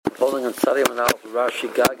Holding on Tzadiyam and Alf,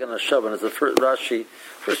 Rashi, Gag, and Hashavan is the first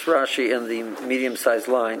Rashi in the medium-sized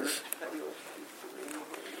lines.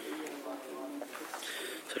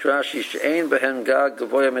 So Rashi, She'ein behen Gag,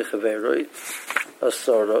 Gavoya mechaveroi,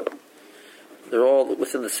 Asora. They're all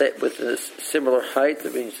within a similar height.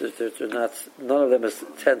 That means they're not. None of them is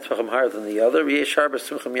 10 tefachim higher than the other. Yesh harba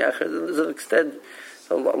simchim yachid, and there's an extent,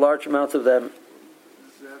 a large amount of them,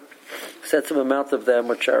 extensive amount of them,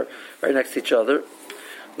 which are right next to each other.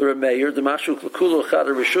 The Remeir, the Mashuk Lakulu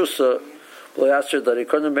Chada Rishusa, Blayaster Dari,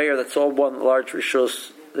 according to the Meir, that's all one large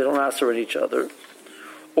Rishus. They don't answer in each other.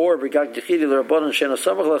 Or Brigag Dechidi L'Rabbanan Shena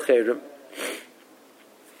Samach L'Cheirim,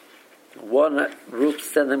 one roof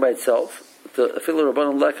standing by itself. The Afilu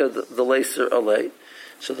Rabbanan Leka, the Laser Alay.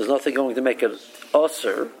 So there's nothing going to make it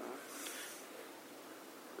Aser.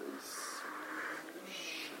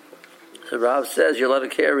 So Rav says you're allowed to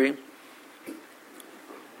carry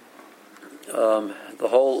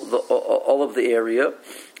all of the area.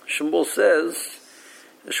 Shmuel says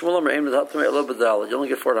Shmuel Amar Aim L'Hatamei Elo B'Dalad. You only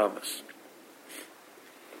get 4 amas.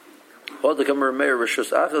 Hod the Kamar Meir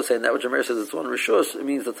Rishus Achos, saying that which Meir says it's one Rishus, it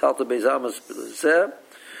means the Talta Bezamas B'Zeh.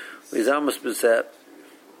 Bezamas B'Zeh.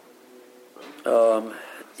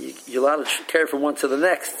 You're allowed to carry from one to the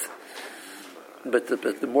next, but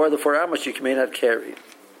the more the 4 amas you may not carry.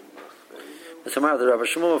 And somehow the Rabbi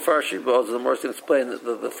Shmuel Farshi, but the more can explain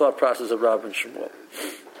the thought process of Rav and Shmuel.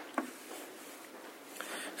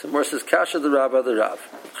 So more says Kasha the Rabbi the Rav.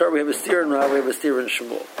 We have a steer in Rav, we have a steer in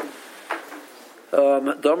Shmuel.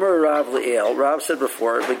 Domer Rav Le'el. Rav said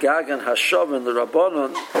before, the Gagan Hashavin the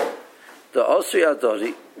Rabbanon, the Osri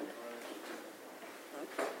Adori.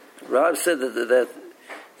 Rav said that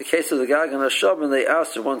the case of the Gag and Hashavin, they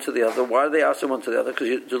asked one to the other. Why do they ask one to the other? Because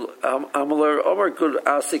Amalar Omar good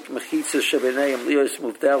asik mechitza shebeneim lios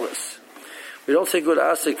muvdelis. We don't say good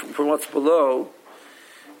asik from what's below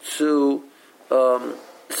to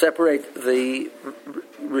separate the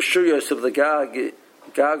rishuyos of the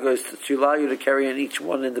gagos to allow you to carry in each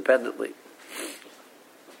one independently.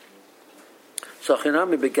 So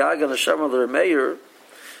chinami begag and Hashavin the Remeir.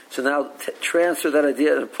 So now transfer that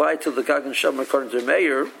idea and apply it to the Gag and Shabbat according to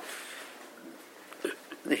Meir.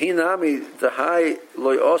 Hinami the high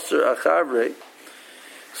loy oser achavre.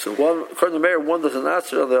 So one according to Meir, one doesn't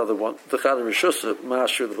answer on the other one. The Chad Rishus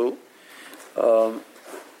Masher who.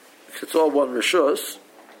 It's all one Rishus.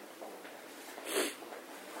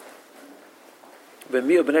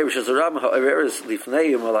 B'miyah b'nei Rishus Aram ha'eres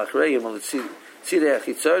lifneim alachreim alitzidei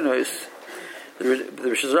achitzonos. The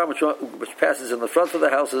Rosh Hashanah which passes in the front of the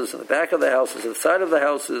houses, in the back of the houses, in the side of the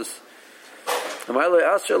houses.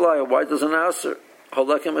 Why doesn't answer?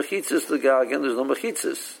 Holakim mechitzis the Gagan. There's no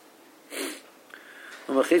mechitzis.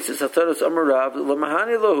 No mechitzis. Hataras Amar Rav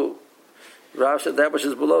lemahani lohu. Rav said that which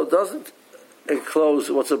is below doesn't enclose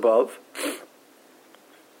what's above.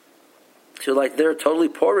 So like they're totally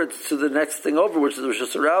porous to the next thing over, which is the Rosh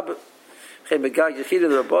Hashanah. Chem begag yechida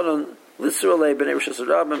the Rabbanon. In the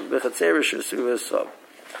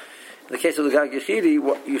case of the Gag Yechidi,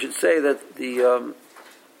 you should say that the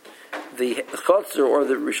Chotzer or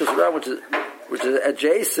the Rishus Hashanah, which is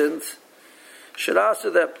adjacent, should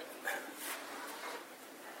answer that.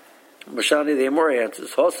 Mashani the Amor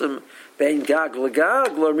answers, Hosam bein Gag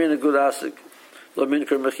l'Gag l'Armina Gudasik l'Armina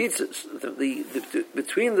Kermechitzis.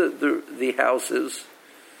 Between the houses,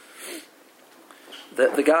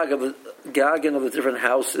 the Gagan of the different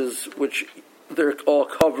houses, which they're all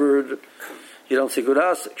covered, you don't see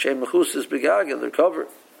Gudasik. Shem Mechusas Begagan, they're covered.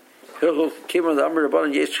 Kimon the Amr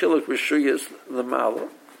Rabbanan Yesh Chiluk Rishuyas the Mala.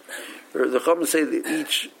 The Chum say that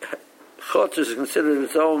each Chotz is considered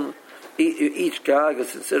its own. Each Gag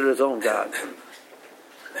is considered its own Gag,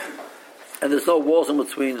 and there's no walls in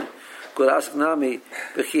between. Gudasik Nami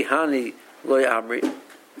Bechihani Loy Amri.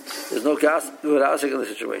 There's no Gudasik in the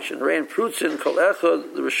situation. Rain Prutzin Kol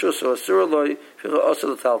Echad the Rishus or Asuraloi Ficha Osa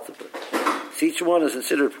the Taltapa. So each one is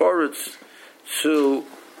considered porous to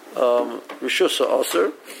Rishus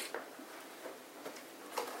Osir.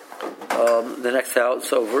 The next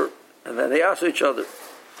house over, and then they answer each other.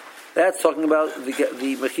 That's talking about the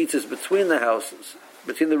mechitzas between the houses,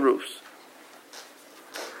 between the roofs.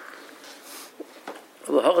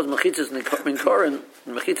 The mechitzas min korin,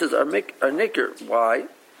 mechitzas are nicker. Why?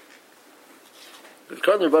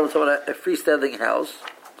 According to the Rebbe, talking about a freestanding house,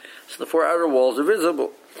 so the 4 outer walls are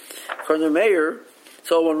visible. According to Meir,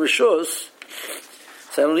 it's all one rishus.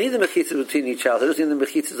 So I don't need the mechitzas between each house. I just need the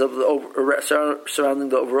mechitzas of surrounding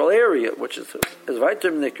the overall area, which is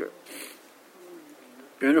vayter nicker.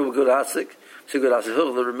 You know, good asik. So good asik.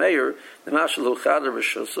 The Remeir, the mashal chada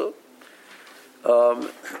rishusa.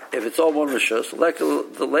 If it's all one rishus, like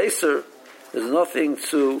the laser There's nothing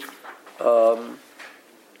to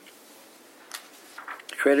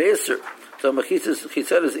create an Isser. So mechitzas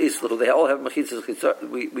chitzar is islu. They all have mechitzas chitzar.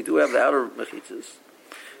 We do have the outer mechitzas.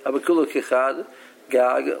 Abakulu kichad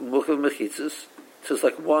gag muchav mechitzas. So it's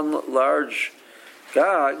like one large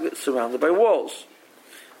gag surrounded by walls.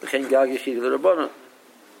 V'chein gag yechid l'rabbanan.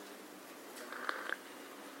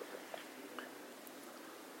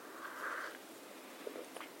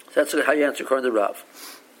 That's how you answer according to Rav.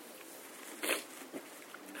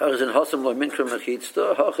 How is in Hasam lo minkra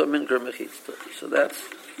mechitzta, hacha minkra mechitzta. So that's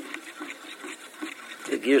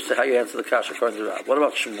it gears to how you answer the kasha according to Rav. What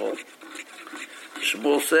about Shmuel?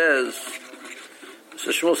 Shmuel says,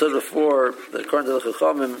 so Shmuel said before that according to the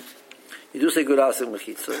Chachamim, you do say good asik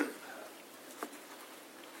mechitza,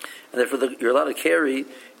 and therefore you're allowed to carry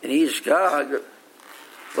in each gag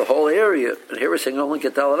the whole area. And here we're saying only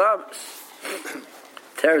get dalat amas.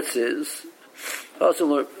 Teretz is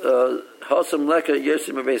Hasam leka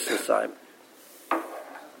yesim abeis l'sayim.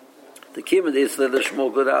 The kimmud is that the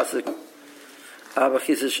Shmuel good asik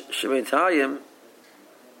abachis shemein tayim.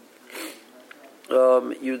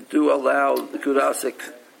 You do allow the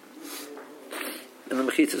kudasik and the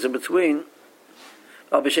mechitzas in between.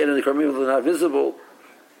 Al b'shein and the karmim are not visible.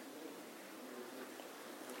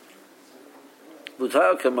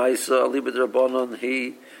 L'tayo kamaisa alibed rabbanon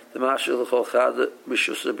he the mashal l'chol chad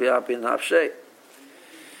b'shusa b'yapin hafshei.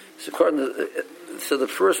 So according to the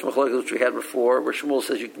first machlokes which we had before, where Shmuel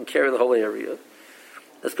says you can carry the whole area,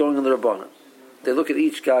 that's going in the rabbanon. They look at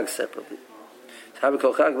each gag separately.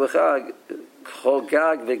 Kol gag v'gag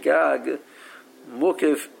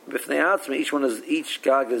mukiv b'fnei atzmi. Each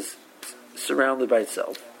gag is surrounded by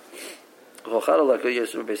itself. None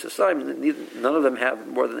of them have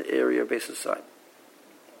more than the area of basis sign.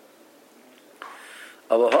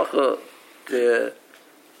 Avahacha the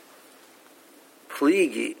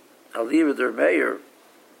pligi aliva der mayor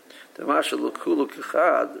the mashal l'kulu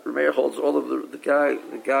kachad. The mayor holds all of the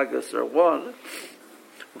gagas are one.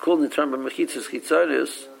 We call in the term of mechitzas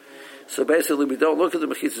chitzonis. So basically, we don't look at the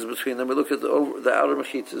mechitzas between them. We look at the outer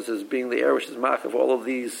mechitzas as being the air which is mach of all of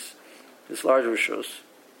this large rishos.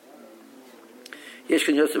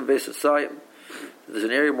 Yeshkan Yosef Beis Hasayim. There's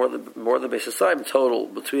an area more than Beis Hasayim total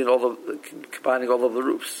between combining all of the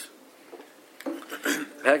roofs.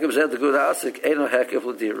 Hekav said the good asik ain't no hekav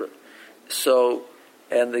l'dira. So,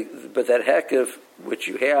 but that hekav which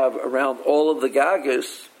you have around all of the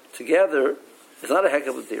gagas together is not a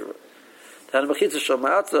hekav l'dira. Tan mechitzas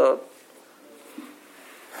shamata.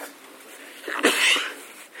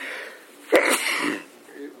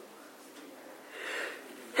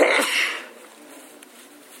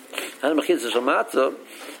 And mechitzas shamata,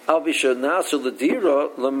 al b'sher nasu l'dira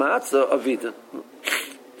l'matza avidan.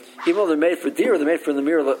 Even though they're made for dira, they're made for the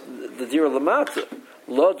dira l'matza.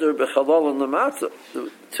 Loder b'chalol and l'matza,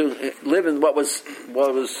 to live in what was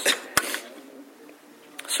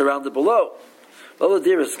surrounded below. Lo the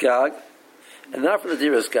dira's gag, and not for the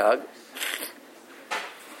dira's gag.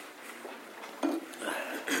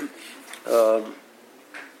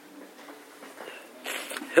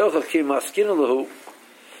 Hilchah ki maskinu lahu.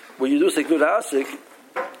 When you do say good asik,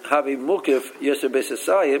 havi mukif yeser beis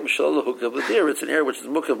hasayim shal lehukav l'dira. It's an area which is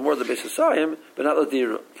mukif more than beis hasayim, but not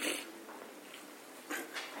l'dira.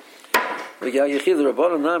 And you're going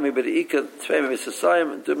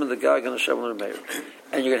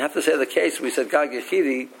to have to say the case we said gag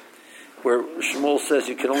yechidi, where Shmuel says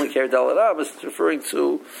you can only carry dalat amas. It's referring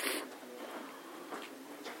to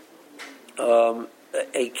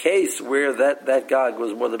a case where that gag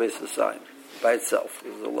was more than beis hasayim by itself.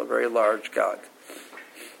 It was a very large gag.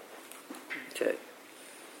 Okay.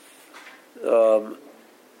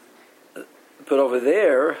 But over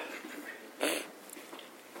there,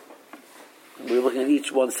 we're looking at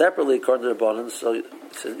each one separately according to the abundance. So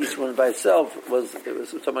each one by itself was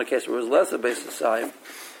talking about a case where it was less than beis hasayim.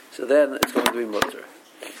 So then it's going to be mutter.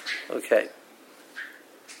 Okay.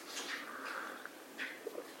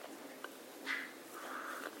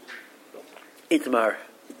 Itmar.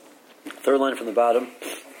 Third line from the bottom.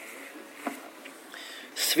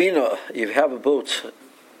 Svina, you have a boat,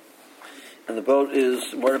 and the boat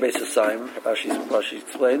is more than beis hasayim. Rashi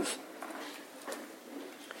explains.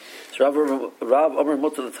 So Rav Omer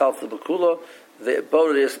Mutter the Talta Bakula. The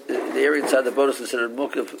boat is the area inside the boat is considered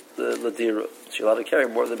mukiv l'dira. So you're allowed to carry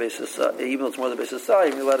more than beis hasayim, even though it's more than beis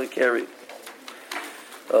hasayim. You're allowed to carry.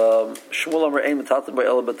 Shmuel Omer Ein Metatim by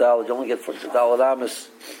Ela Badal. You only get for dalat amas.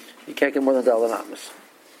 You can't get more than dalat amas.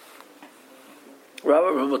 Rav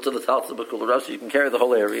Omer Mutter the Talta Bakula. So you can carry the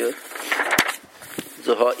whole area. There's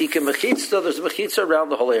a mechitza around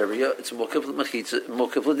the whole area. It's mukiv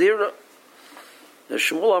l'dira. The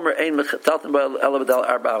Shmuel Amar Ein Mechataltim Ba'Ela B'Dal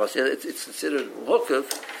Arba Amas. It's considered Hukav,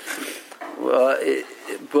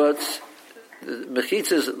 but the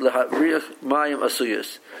Mechitzas L'Havriach Mayim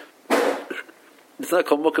Asuyas. It's not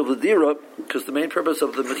called Mukav L'Dira because the main purpose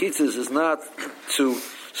of the Mechitzas is not to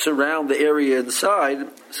surround the area inside,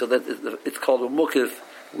 so that it's called a Mukav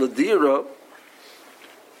L'Dira.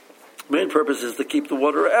 Main purpose is to keep the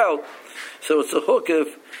water out. So it's a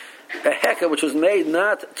Hukav, a heka which was made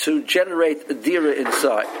not to generate a dira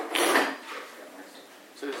inside.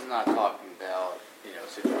 So this is not talking about, a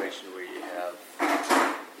situation where you have,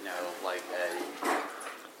 like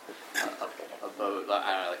a boat,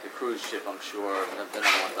 I don't know, like a cruise ship, I'm sure.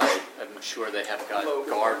 I'm sure they have got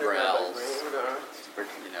guardrails,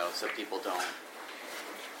 so people don't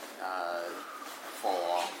fall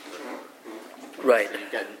off. Right. So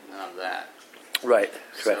you've got none of that. Right,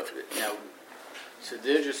 correct. So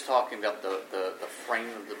they're just talking about the frame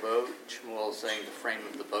of the boat. Shmuel is saying the frame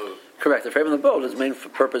of the boat. Correct. The frame of the boat, its main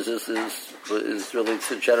purpose is really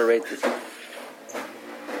to generate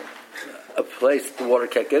a place that the water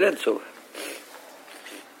can't get into.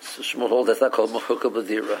 So Shmuel holds that's not called Mechukah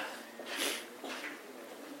B'Dira.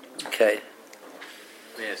 Okay.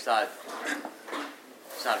 I mean, it's not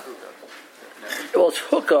hookup. No. Well, it's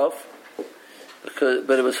hookup,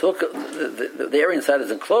 but it was hookup. The area inside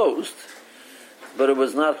is enclosed. But it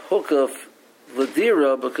was not hukaf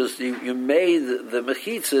l'dira because you made the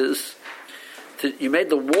mechitzas, you made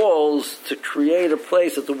the walls to create a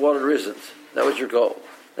place that the water isn't. That was your goal.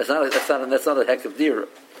 That's not a heck of dira.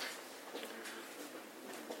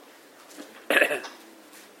 Okay.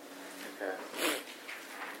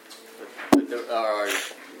 But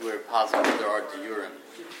we're positing that there are diurim.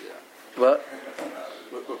 Yeah. What?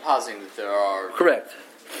 We're positing that there are. Correct.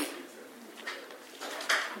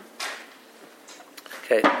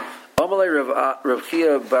 Okay. Amalei Rav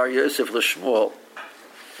Chia Bar Yosef l'Shmuel.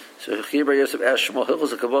 So Rav Chia Bar Yosef asked Shmuel,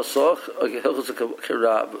 Hilchos HaKavos Soch, or Hilchos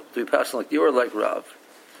HaKarav? Do we pass on like you or like Rav?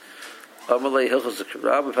 Amalei Hilchos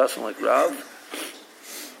HaKarav, we pass on like Rav.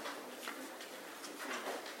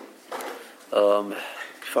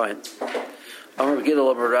 Fine. Amar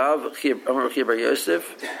Gidol Amar Rav, Amar Rav Chia Bar Yosef.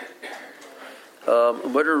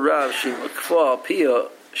 Umar Rav, Shim Kfa Pia,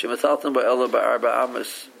 Shim Ataltam Ba'Ela Ba'Arba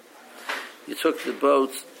Amas. You took the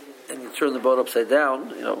boat and you turned the boat upside down,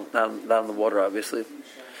 down in the water, obviously.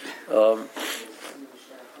 The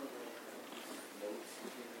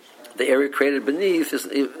area created beneath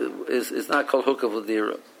is not called Hukav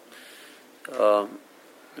L'Dira. The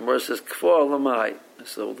Gemara says Kfor Lamai,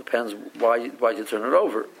 so it depends why you turn it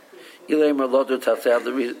over. You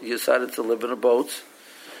decided to live in a boat,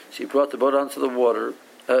 so you brought the boat onto the water.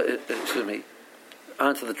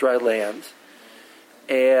 Onto the dry land.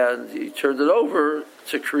 And you turned it over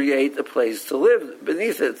to create a place to live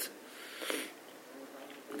beneath it.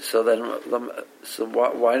 So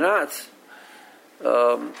why not?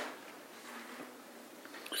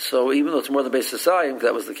 So even though it's more than Beis Yisayim,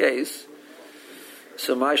 that was the case.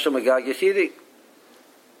 So Ma'ishlam Gag Yechidi.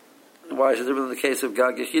 Why is it different than the case of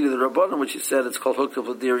Gag Yechidi, the Rabbanim, which he said it's called Hukav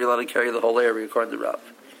L'Dira, you're allowed to carry the whole area according to Rav.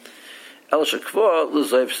 El Shekvah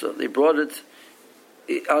L'Zayfsa. They brought it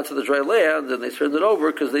onto the dry land, and they turned it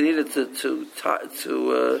over because they needed to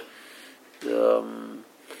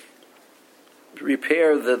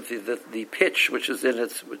repair the pitch which is in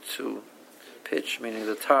it, to pitch meaning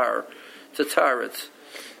the tar, to tar it,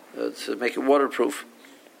 to make it waterproof.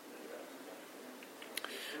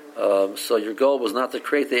 So your goal was not to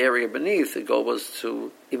create the area beneath. The goal was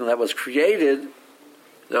to, even though that was created,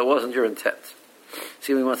 that wasn't your intent.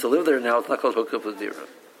 See, when he wants to live there now, it's not called Hukav L'Dira.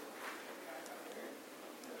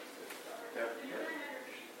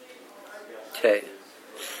 Okay.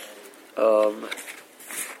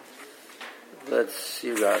 Let's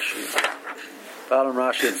see Rashi. Bottom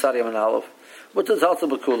Rashi and Tzadi and Aleph. What does Alta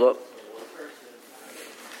Bakula?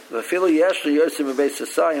 The Filo Yeshli Yosim and Beis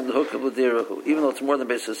Yisayim, the Hukav L'Dira. Even though it's more than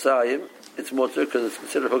Beis Yisayim, it's more because it's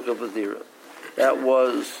considered Hukav L'Dira. That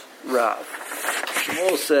was Rav.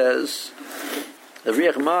 Shmuel says the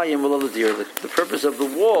Riach Mayim will the deer. The purpose of the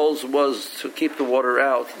walls was to keep the water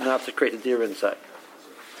out, not to create a deer inside.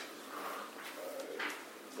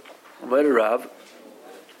 Rav,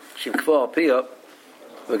 Shim Kva Pia,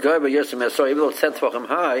 the guy by Yosim Esor, even though it's 10 Tvachim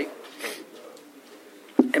high,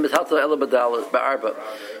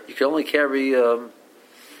 you can only carry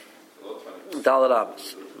Dalet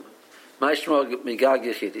Amos. Maishma Migag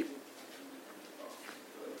Yechidi.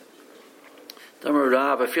 Damar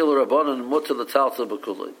Rav, I feel a Rabbanan Mutta the Talta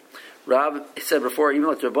Bakulai. Rav, he said before, even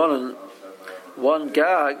like the Rabbanan, one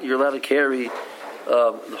gag, you're allowed to carry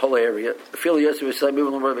the whole area. I feel Yosef is saying,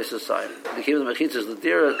 moving the word by society. The kingdom of the Mechitzas, the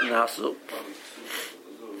Dira Nasu.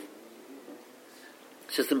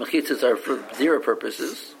 Since the mechitzas are for dira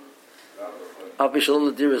purposes, even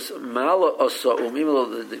though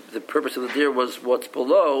the purpose of the dira was what's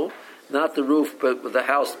below, not the roof, but with the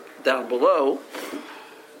house down below.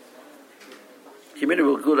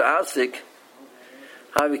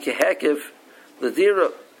 The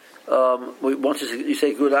dira. Once you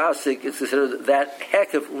say good asik, it's considered that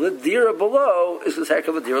hekef l'dira below is this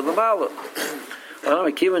hekef l'dira l'mala.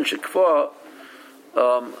 Kivan shekfa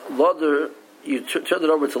loder, you turn it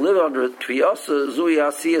over to live under it. Tviyasa zui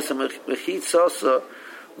asiyas mechitzasa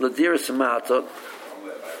l'dira samata.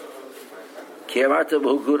 Ki amarta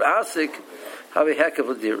b'hu good asik have a hekef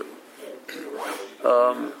l'dira.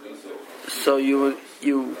 So you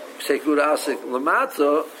say good asik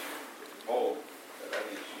l'mata.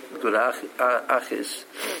 Good achis,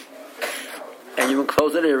 and you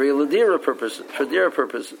enclose that area for dira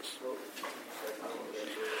purposes.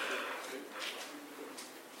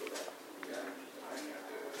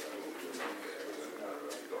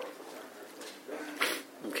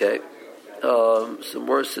 Okay. Some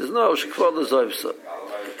worse says no. Shekval l'zoivsa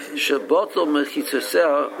shabotel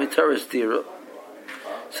mechitzaseh mitaris dira,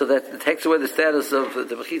 so that it takes away the status of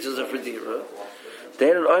the mechitzas of dira. The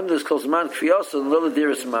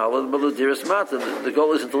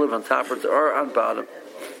goal isn't to live on top or on bottom.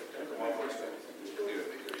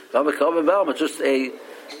 Just a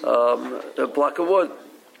block of wood.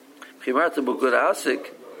 Yes, you'll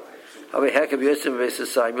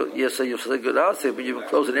say good asik, but you can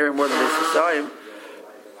close an area more than Vesasayim.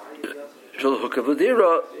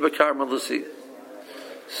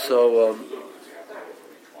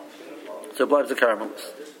 So it blives the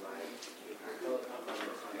caramelist.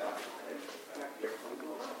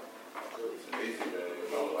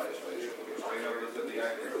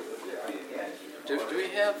 Do we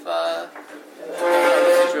have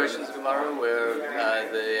situations in Gemara where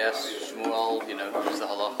they ask Shmuel, who's the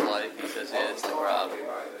halacha like? He says, yeah, it's the Rab.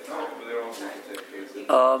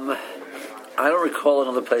 I don't recall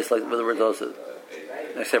another place like where the word does it,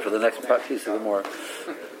 except for the next piece of Gemara.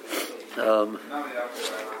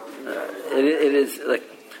 It is like,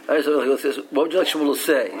 what would you like Shmuel to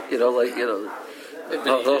say?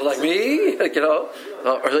 Like me, or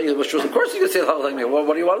of course you can say like me. Well,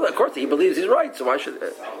 what do you want? Of course he believes he's right, so why should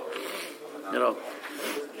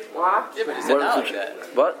What? Yeah, but he said not like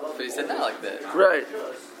that. What? But he said not like that. Right.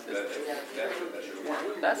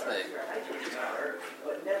 Fascinating.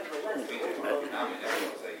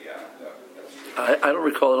 I don't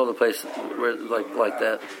recall another place where like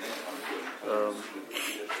that.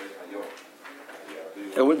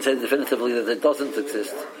 I wouldn't say definitively that it doesn't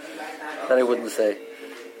exist. That I wouldn't say,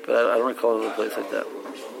 but I don't recall another place like that.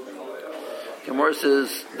 Gemara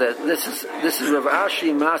says that this is Rav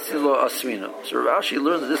Ashi Masilo Asmina. So Rav Ashi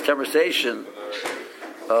learned this conversation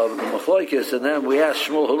of the Machloikis, and then we asked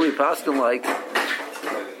Shmuel, who do we paskin like?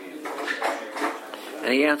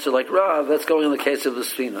 And he answered like Rav. That's going in the case of the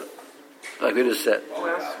Sfina, like we just said.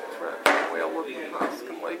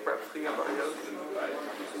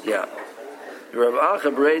 Yeah. Rav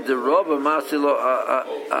Achabrei the Rabba Masilo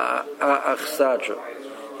Achsadra.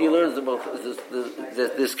 He learns about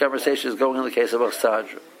this conversation is going in the case of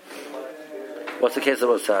Achsadra. What's the case of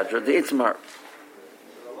Achsadra? The Itzmar.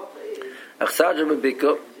 Achsadra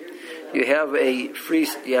Babika. You have a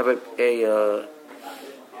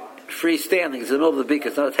freestanding. It's in the middle of the bika.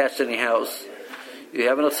 It's not attached to any house. You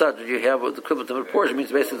have an Achsadra. You have what the equivalent of a portion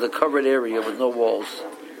means basically the covered area with no walls.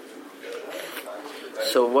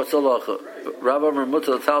 So what's the halacha? Rabbi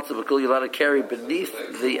Mermuta Talta Bakul, you're allowed to carry beneath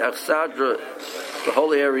the Achsadra the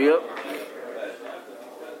whole area.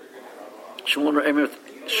 Shmuel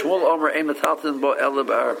Omer Emet Taltin Bo Elab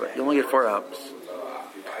Arba. You only get 4 hours.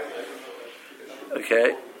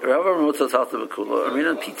 Okay. Rabbi Mermuta Talta Bakul. I mean,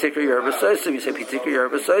 in Pitikar Yerba Soisim, you say Pitikar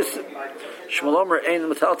Yerba Soisim. Shmuel Omer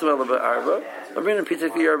Emet Taltin Elab Arba. I mean, in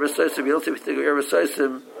Pitikar Yerba Soisim, you don't say Pitikar Yerba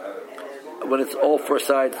Soisim when it's all 4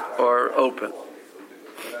 sides are open.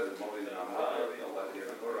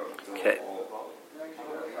 Okay.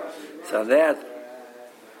 So that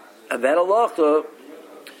halacha,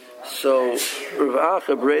 so Rav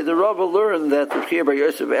Achabrei the Rabba learned that Rav Chia Bar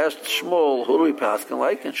Yosef asked Shmuel, who do we paskin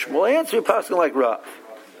like? And Shmuel answered, we paskin like Rav.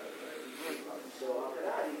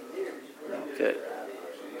 Okay.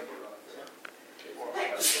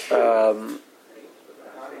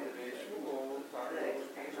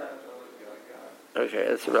 Okay,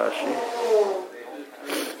 that's Rashi.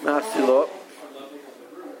 Masilo.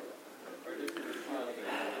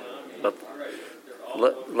 But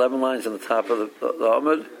 11 lines on the top of the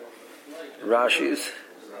Amud. Rashi's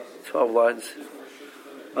 12 lines.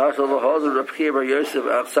 The Rabbi Bar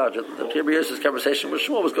Yosef's conversation with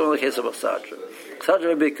Shmuel was going in the case of Achsadra.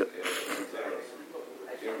 Achsadra and Bika.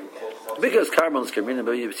 Bika is Carmel's communion,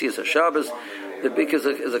 but you see it's a Shabbos. The Bika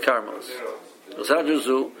is a Carmel's. Achsadra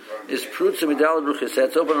Zu is Prutz and Midal Bruchis.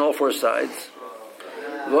 It's open on all four sides.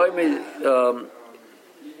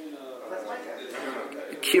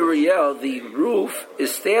 Kiriel, the roof,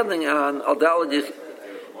 is standing on Aldal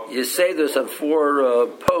Yiseidos on four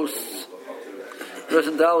posts. You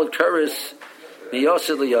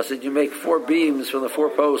make four beams from the four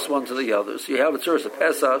posts, one to the other. So you have a source of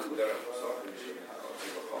Pesach.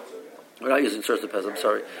 We're not using source of Pesach. I'm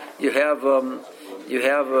sorry. You have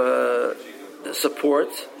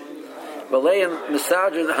support. And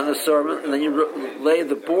then you lay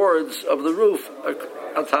the boards of the roof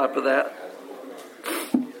on top of that.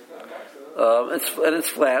 It's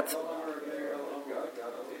flat.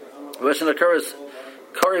 Question occurs,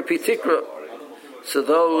 Kari Pitikra. So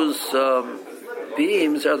those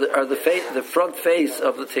beams are the front face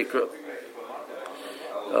of the tikra,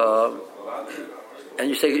 and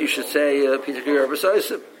you should say Pitikra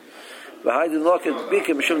Rabasaisim. Behind the lock of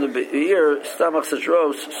Bika Mishum the Beir Stamach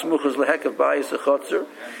Sajros Smuchas Lehekav Bayis Achotzer.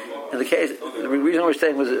 In the case, the reason we're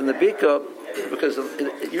saying was in the Bika because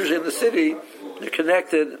usually in the city they're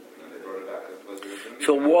connected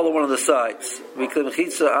to a wall on one of the sides.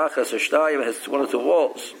 Mechitza Achas or Shtayim has one or two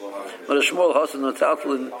walls. But a Shmuel Hasan and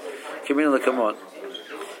Taltlin Kamina Lakamon.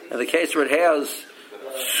 In the case where it has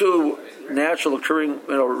two natural occurring,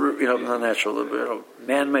 not natural,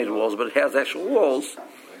 man-made walls, but it has actual walls.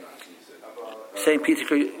 Same Peter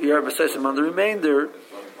Yerbasesim on the remainder,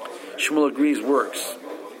 Shmuel agrees works.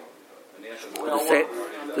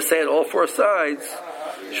 To say it all four sides,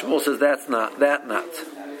 Shmuel says that not.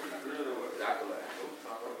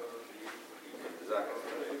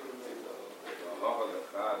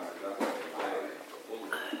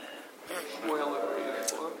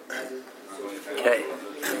 Okay.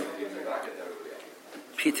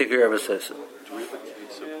 Peter Yerbasesim.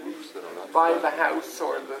 By the house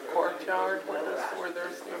or the courtyard where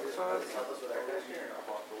there's mitzvahs?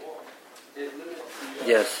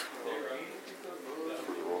 Yes.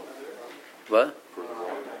 What?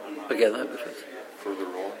 Again, further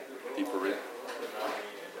on, deeper in.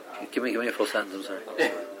 Give me a full sentence, I'm sorry.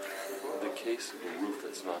 The case of a roof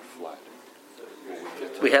that's not flat.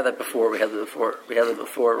 We had that before.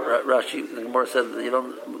 Rashi, the Gemara said,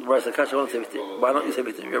 why don't you say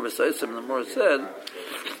B'tim Yer B'Saisim? And the Gemara said,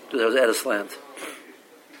 because there was at a slant.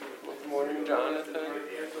 Good morning, Jonathan.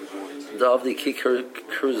 The of the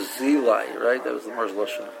Kurzilai, right? That was the Gemara's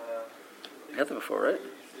Lashon. We had that before, right?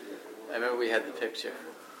 I remember we had the picture.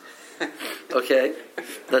 Okay,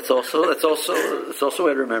 that's also a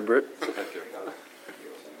way to remember it.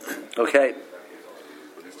 Okay.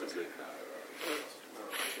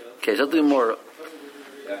 Okay, so the Gemara.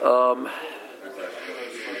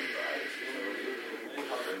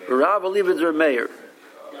 Rav Alibid Meir.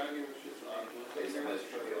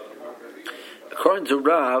 According to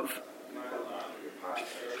Rav,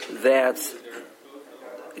 that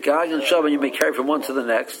Gag and Shabbat you may carry from one to the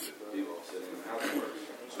next.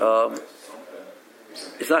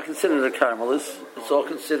 It's not considered a Carmelis. It's all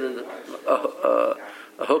considered a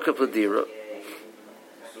hookup ladira.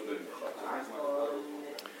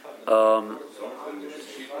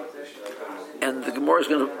 And the Gemara is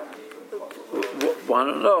going to want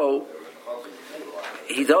to know,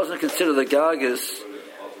 he doesn't consider the Gagas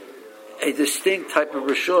a distinct type of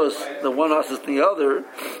Rishus, the one us is the other.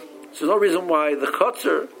 So there's no reason why the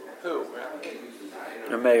Chotzer,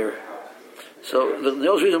 the mayor. So there's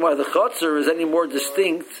no reason why the Chotzer is any more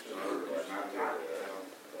distinct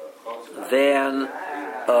than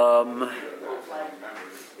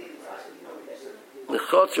the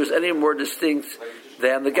Chotzer is any more distinct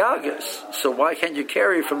than the Gagas. So why can't you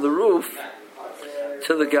carry from the roof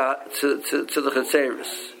to the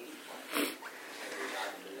Chetzeris?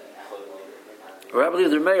 Why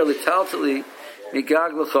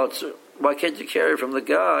can't you carry from the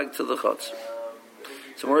Gag to the Chotzer?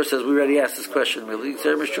 So Morris says, we already asked this question. We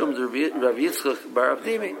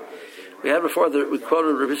had before, we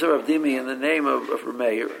quoted Rabbi Yitzchak Bar Avdimi in the name of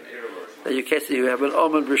Rameir, that you can't say you have an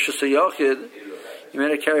Omen Rishus HaYachid, you may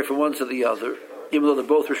not carry from one to the other, even though they're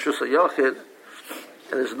both Rishus HaYachid,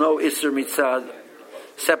 and there's no Isser Mitzad,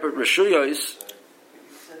 separate Rishuyos.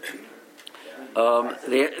 But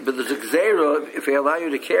there's a Gzeira, if they allow you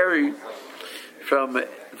to carry from the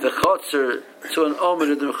Chotzer to an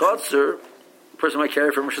Omen in the Chotzer, a person might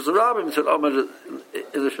carry from Rishus HaRabim to an Omen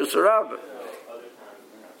in the Rishus HaRabim.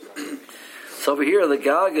 So over here, the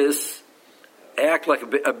Gagas act like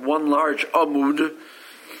one large Amud,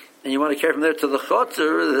 and you want to carry from there to the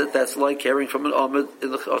chotzer, that's like carrying from an amud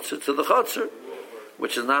in the chotzer to the chotzer,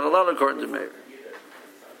 which is not allowed according to Meir.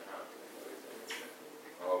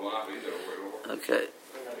 Okay.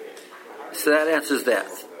 So that answers that.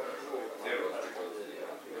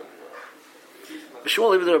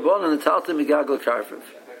 Shmuel leave the Rabbanan and Talta Migagla Karfiv.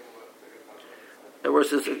 In other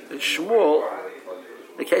words, Shmuel,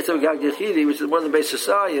 the case of Gag Yechidi, which is more than Beis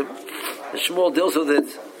Yisayim, the Shmuel deals with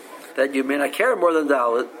it that you may not carry more than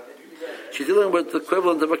Dalit. She's dealing with the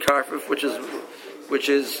equivalent of a Karfiv, which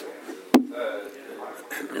is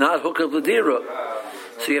not Hukav L'Dira.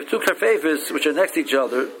 So you have two Karfefis which are next to each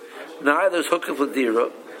other. Neither is Hukav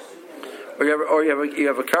L'Dira. Or you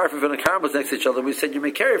have a Karfiv and a Karmel next to each other. We said you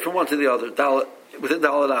may carry from one to the other, within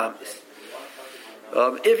Dalit Amis.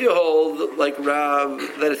 If you hold, like Rav,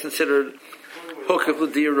 that is considered Hukav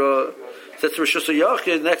L'Dira, that's Rosh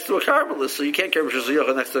Hashanah next to a Carmelist, so you can't carry Rosh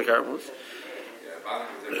Hashanah next to a Carmelist.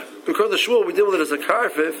 Because the Shmuel, we deal with it as a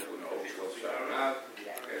Karfif,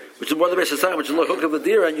 which is more than the Beis Yisayim, which is like Hukav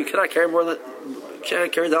L'Dira, and you cannot carry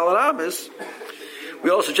Dalit Amis. We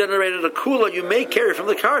also generated a Kula you may carry from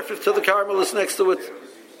the Karfif to the Carmelist next to it.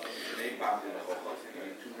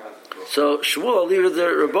 So Shmuel leaves the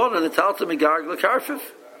Rabbanan and Talta Migag the Karfif.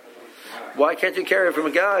 Why can't you carry from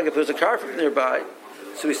a Gag if there's a Karfif nearby?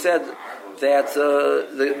 So we said that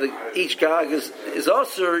each Gag is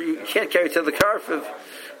also, you can't carry to the Karfif.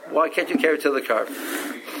 Why can't you carry to the Karfif?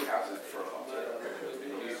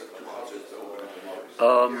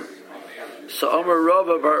 So Amar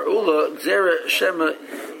Rabba Bar Ula Zera Shema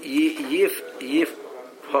Yif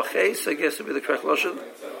Paches, I guess would be the correct lashon.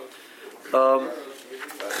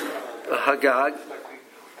 Hagag.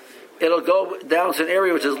 It'll go down to an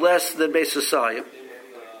area which is less than Beis Yisayim.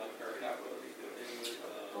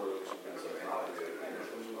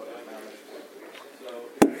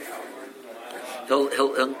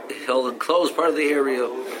 He'll enclose part of the area,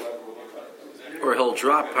 or he'll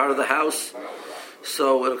drop part of the house.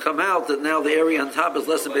 So it'll come out that now the area on top is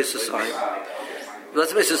less than Beis Yisayim.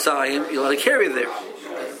 Less than Beis Yisayim, you'll let it carry there.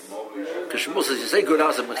 Because Shmuel says, you say good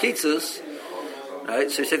house and mechitzas,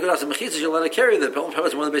 right? So you say good house and mechitzas, you'll let it carry there. But if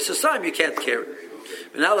it's more than Beis Yisayim, you can't carry.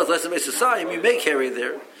 But now that's less than Beis Yisayim, you may carry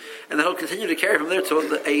there. And then he'll continue to carry from there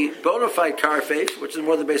to a bona fide karfeif, which is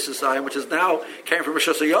more than Beis Yisayim, which is now carrying from Rosh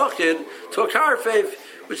Hashanah to a karfeif,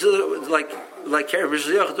 which is like carrying from Rosh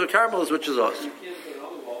Hashanah to a Carmelist, which is awesome.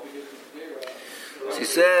 So he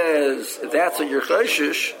says, if that's what you're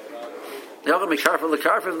chayshish, you're going to be careful. The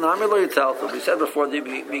karfif, we said before, that you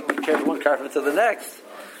be careful one karfif to the next.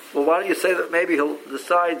 Well, why don't you say that maybe he'll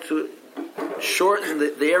decide to shorten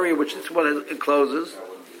the area which this one encloses,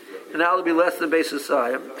 and now it'll be less than Beis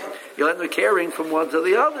Yisayim. You'll end up carrying from one to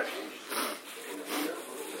the other.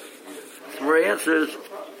 So our answer is,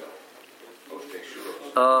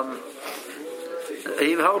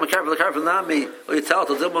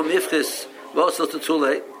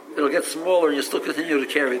 it'll get smaller and you still continue to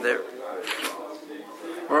carry there.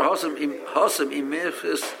 Or hasam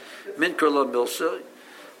imifis minkar la milsa,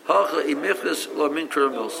 hacha imifis la minkar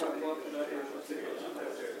milsa.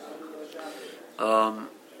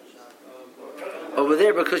 Over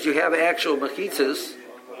there, because you have actual mechitzas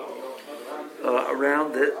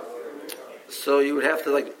around it, so you would have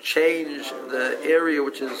to change the area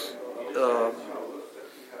which is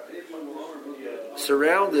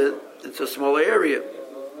surrounded into a smaller area.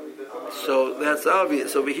 So that's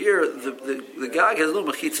obvious. Over here, the Gag has no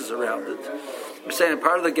mechitzas around it. We're saying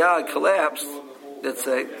part of the Gag collapsed, let's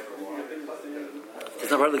say. It's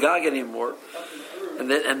not part of the Gag anymore. And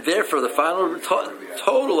therefore, the final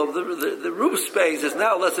total of the roof space is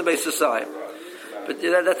now less than Beis Yisayim. But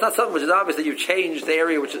that's not something which is obvious that you changed the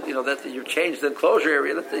area, which is, that you changed the enclosure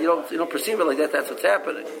area. That you don't perceive it like that. That's what's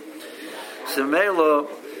happening. So Mela,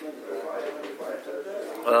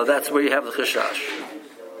 that's where you have the chashash.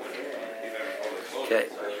 Okay.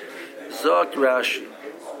 Zok Rashi.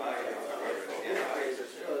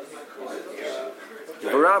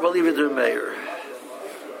 V'Rav Aliva der Meir.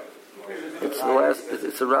 It's the last.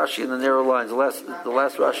 It's a Rashi in the narrow lines. The last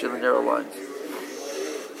Rashi in the narrow lines.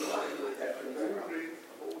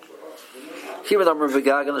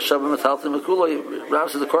 Rav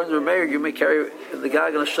says, according to the Meir, you may carry the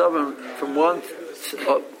Gag and the Shavim from one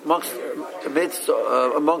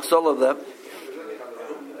amongst all of them.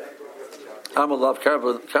 I'm a love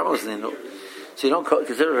Carmelist, so you don't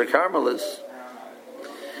consider it a Carmelist.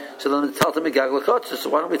 So then they tell them Gag l'chotzer. So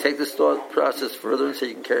why don't we take this thought process further and say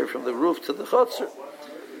you can carry from the roof to the chotzer?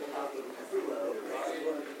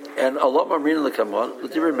 And Allah Marina l'kamon, the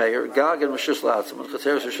Dibur Meir, Gag and Rishus la'atzman,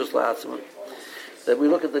 Chatzeres Rishus la'atzman. That we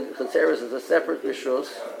look at the Chatzeres as a separate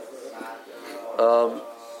Rishus,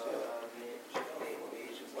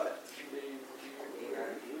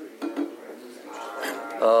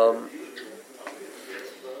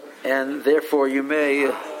 And therefore you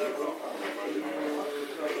may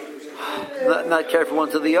not care from one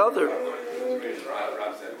to the other.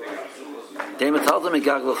 You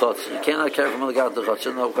cannot care from the gag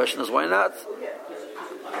l'chotzer. No question is why not.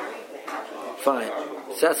 Fine.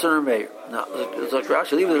 Setzer and Meir. Now, it's like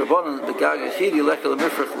Rashi, leave the Rabbanon, the gag yechidi leka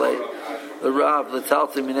l'mifrach le, the Rav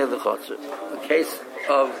l'talti minei l'chotzer. The case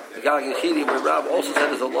of the gag yechidi, where Rav also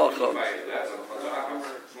said is a lacha.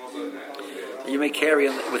 You may carry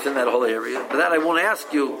within that whole area. But that I won't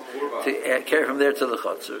ask you to carry from there to the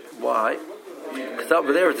chotzer. Why? Because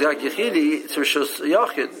over there, it's gag yechidi, it's rishus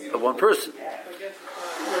yachid of one person.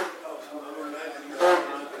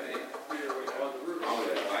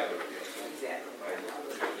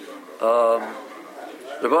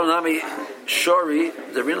 Rabban Nami Shori,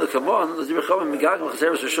 the Rin Lekamon, the Zibachom Megag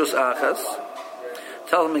Mechazeres Rishus Achas.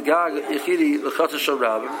 Tell him Megag Yechidi Lechotzer Shel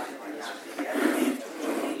Rabbim.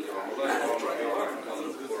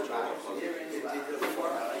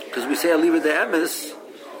 Because we say I leave it to Emes.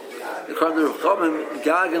 According to Rabban,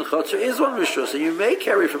 Gag and Chotzer is one Rishus, and you may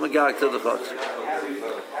carry from a Gag to the Chotzer.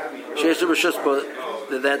 Sheish Rishus, but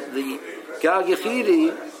that the Gag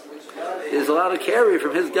Yechidi is allowed to carry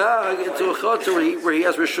from his gag into a chotzer where he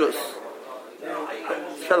has rishus,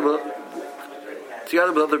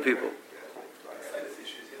 together with other people.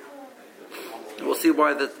 We'll see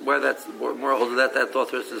why that's more holds that thought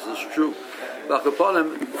process is true.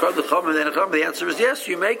 The answer is yes,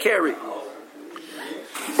 you may carry.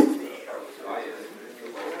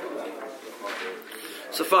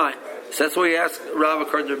 So fine. So that's why we ask Rav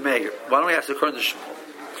according to Meir. Why don't we ask according to Shmuel?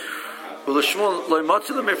 Well, the Shmuel loy matzu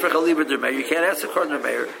the mifrach aliba der Meir. You can't ask according to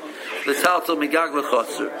Meir. The taltel migag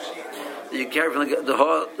lechotzer. You carry from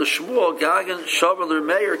the Shmuel gag and shavel der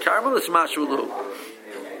Meir. Carmel is mashvelu.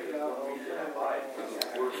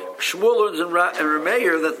 Shmuel learns in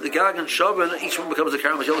Meir that the gag and shavel each one becomes a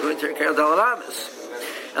carmel going to carry dalaramis,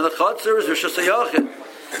 and the chotzer is rishus hayachid.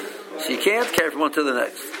 So you can't carry from one to the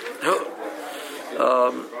next.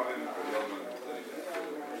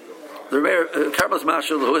 The Karmas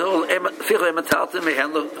Mashal, Fichel Emataltim, may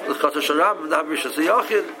handle the Chotzer Sharab, the Habishas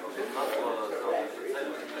Yachid.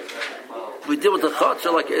 We deal with the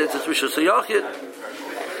Chotzer like it's Rishas Yachid,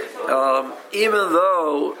 even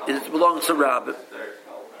though it belongs to Rabbim.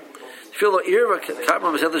 Feel the Eiruvin,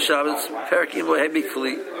 Karmas Masel Shabbos, Perak Imo Hebi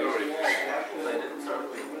Kli.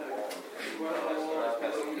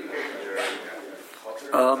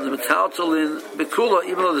 The metaltal in Bekula,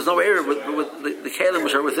 even though there's no area with the kalim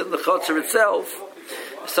which are within the chotzer itself,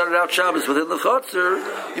 started out Shabbos within the chotzer,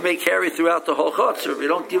 you may carry throughout the whole chotzer. You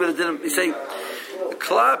don't give it a din. You say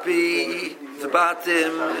klapi, the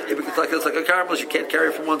batim, if it's like a carmel, you can't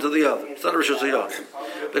carry from one to the other. It's not a rishus hayach.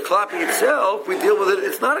 The klapi itself, we deal with it.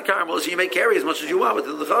 It's not a carmel, so you may carry as much as you want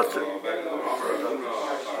within the chotzer.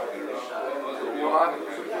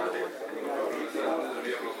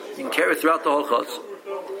 You can carry throughout the whole chotzer.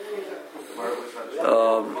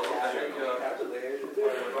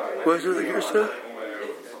 What is it here, sir?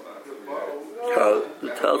 How the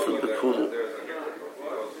Talmud the Kula.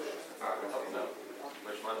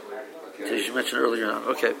 So you mentioned earlier on.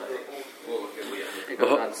 Okay. You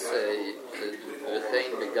cannot say the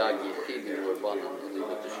thing the gag yechidi were banan and leave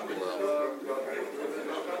it to Shmuel.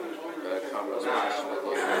 Karmas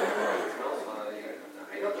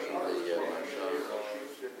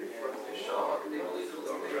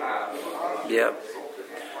yeah.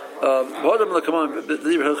 What am I come on? The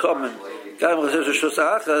Chachamim. Gam Chazer Shus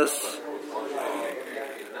Achas.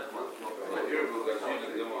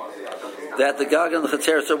 That the Gag and the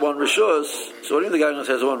Chatzeres are one rishus. So what do you mean the Gag and the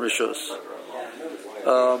Chatzeres are one rishus?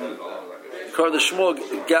 According to Shmuel,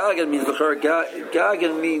 Gagan means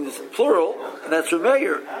Gagan means plural, and that's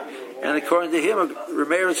Remeir. And according to him,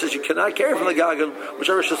 Remeir says you cannot carry from the Gagan,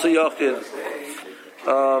 whichever rishus yachid.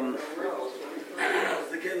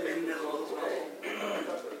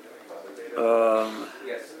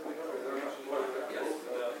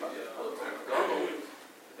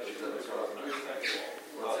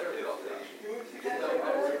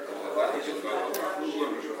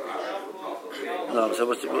 No, so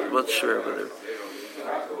what's sure over there?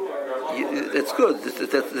 It's good.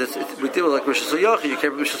 We deal with like Rosh Hashanah. You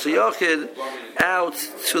carry Rosh Hashanah out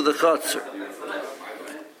to the Chatzar.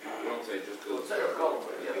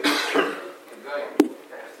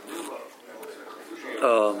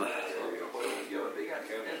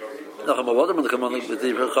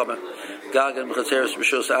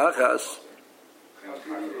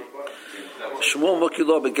 Shmuel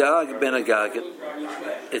Mukilo Begag Ben Agag.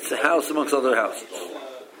 It's a house amongst other houses.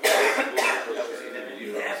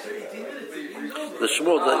 the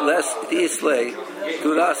Shmuel, the less the Islay,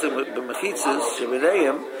 Gurasim b'mechitzas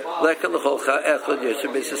shebeneim leka l'cholcha echad yosher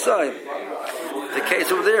b'sasayim. The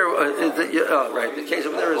case over there is that right. The case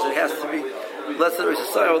over there is it has to be less than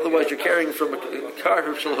b'sasayim. Otherwise, you're carrying from a car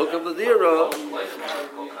from Shalhukam Ladira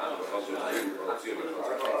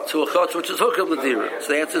to a chutz which is Hukam Ladira. So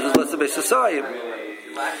the answer is less than b'sasayim,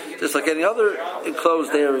 just like any other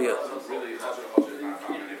enclosed area.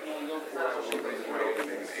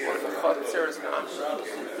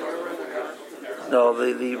 No,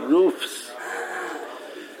 the roofs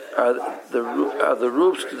are the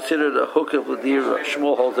roofs considered a hook of ladira.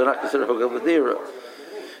 Shmuel holds they're not considered a hook of ladira.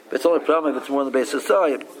 But it's only a problem if it's more than the base of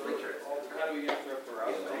Sa'im.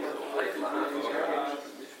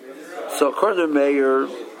 So according to the mayor,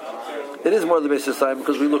 it is more than the base of Sa'im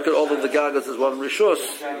because we look at all of the gagas as one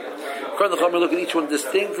rishus. According to the Chum, we look at each one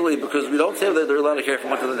distinctly because we don't say that they're allowed to carry from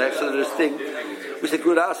one to the next, so they're distinct. We say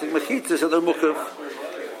good asik mechitzas and they're mukaf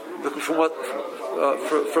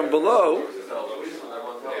from below,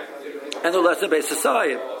 and they're less than base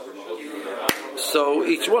society. So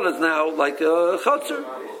each one is now like a chutzner.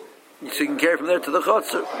 So you can carry from there to the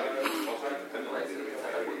chutzner.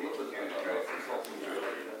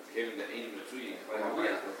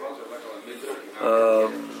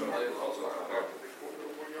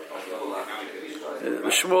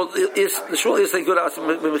 The Shmuel is like good asik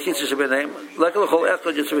mechitzas shebeneim like a whole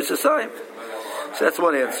echad yosher b'sasayim. So that's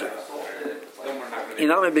one answer.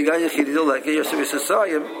 Or if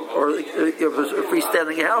it's a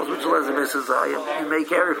freestanding house, which is less than Messiah, you may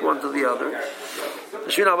carry from one to the other.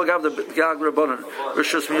 So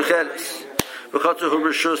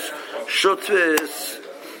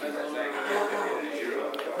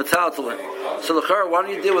why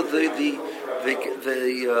don't you deal with the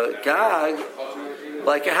gag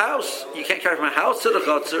like a house? You can't carry from a house to the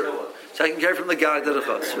chutzner, so I can carry from the gag to the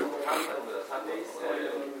chutzner.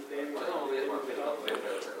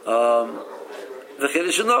 The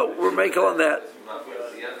Chiddush, no, we're making on that.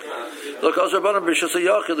 Look, the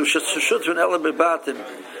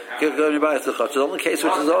only case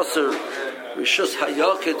which is also Rishus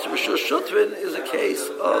Hayakid, Rishus Shutvin is a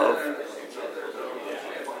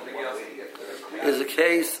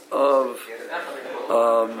case of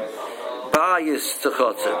bias to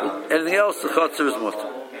Chotzer. But anything else, the Chotzer is mutter.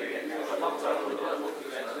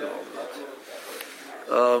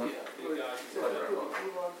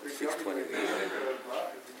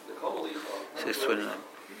 629.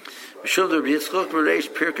 Mishum the Yitzchok Bereish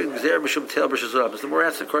Pirkin Gzer Mishum Tel B'Shus Rab. The more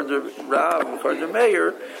answer according to Rav, according to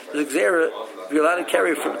Meir, the Gzera, you're allowed to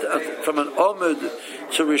carry from an Omid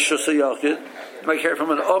to Rishus Hayakid. You might carry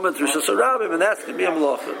from an Omid to Rishus Rabim, and that's going to be a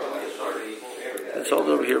Malacha. It's all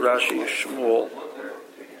over here, Rashi, Shmuel.